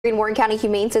Green-Warren County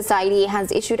Humane Society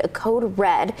has issued a code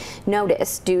red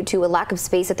notice due to a lack of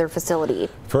space at their facility.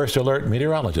 First Alert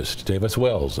meteorologist Davis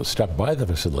Wells stopped by the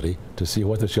facility to see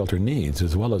what the shelter needs,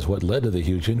 as well as what led to the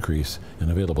huge increase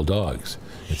in available dogs.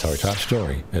 It's our top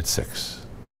story at 6.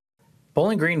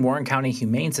 Bowling Green-Warren County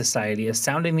Humane Society is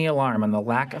sounding the alarm on the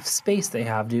lack of space they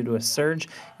have due to a surge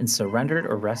in surrendered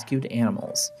or rescued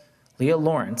animals.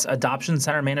 Lawerence, adoption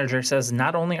center manager, says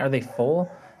not only are they full,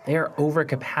 they are over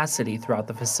capacity throughout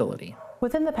the facility.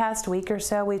 Within the past week or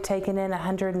so, we've taken in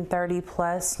 130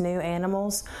 plus new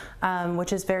animals,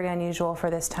 which is very unusual for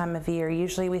this time of year.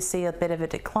 Usually we see a bit of a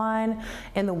decline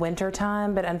in the winter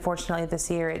time, but unfortunately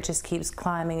this year it just keeps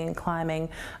climbing and climbing.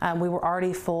 We were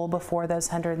already full before those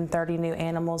 130 new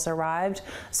animals arrived.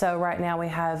 So right now we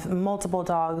have multiple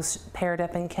dogs paired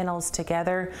up in kennels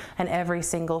together, and every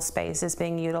single space is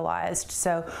being utilized.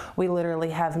 So we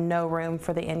literally have no room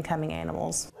for the incoming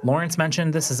animals. Lawerence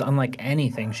mentioned this is unlike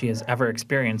anything she has ever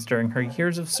experienced during her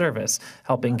years of service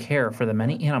helping care for the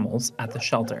many animals at the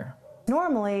shelter.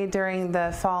 Normally during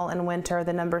the fall and winter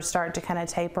the numbers start to kind of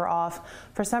taper off.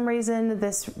 For some reason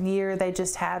this year they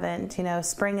just haven't. You know,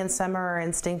 spring and summer are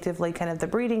instinctively kind of the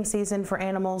breeding season for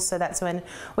animals, so that's when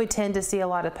we tend to see a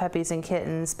lot of puppies and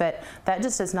kittens, but that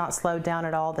just has not slowed down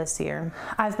at all this year.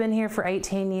 I've been here for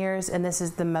 18 years and this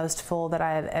is the most full that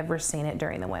I have ever seen it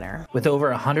during the winter. With over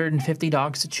 150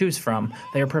 dogs to choose from,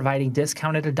 they are providing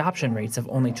discounted adoption rates of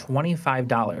only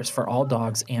 $25 for all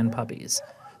dogs and puppies.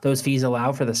 Those fees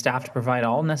allow for the staff to provide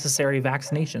all necessary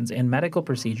vaccinations and medical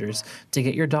procedures to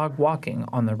get your dog walking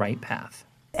on the right path.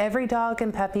 Every dog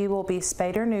and puppy will be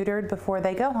spayed or neutered before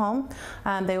they go home.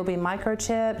 They will be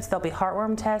microchipped, they'll be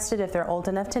heartworm tested if they're old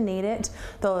enough to need it,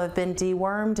 they'll have been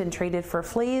dewormed and treated for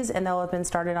fleas, and they'll have been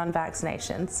started on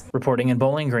vaccinations. Reporting in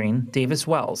Bowling Green, Davis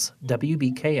Wells,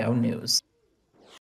 WBKO News.